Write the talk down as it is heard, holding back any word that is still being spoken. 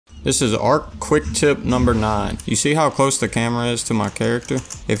This is arc quick tip number 9. You see how close the camera is to my character?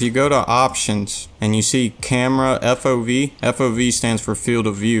 If you go to options and you see camera FOV, FOV stands for field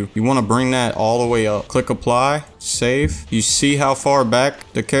of view. You want to bring that all the way up. Click apply, save. You see how far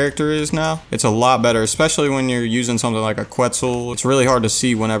back the character is now? It's a lot better, especially when you're using something like a Quetzal. It's really hard to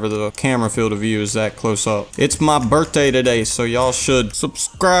see whenever the camera field of view is that close up. It's my birthday today, so y'all should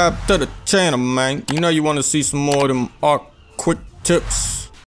subscribe to the channel, man. You know you want to see some more of them arc quick tips.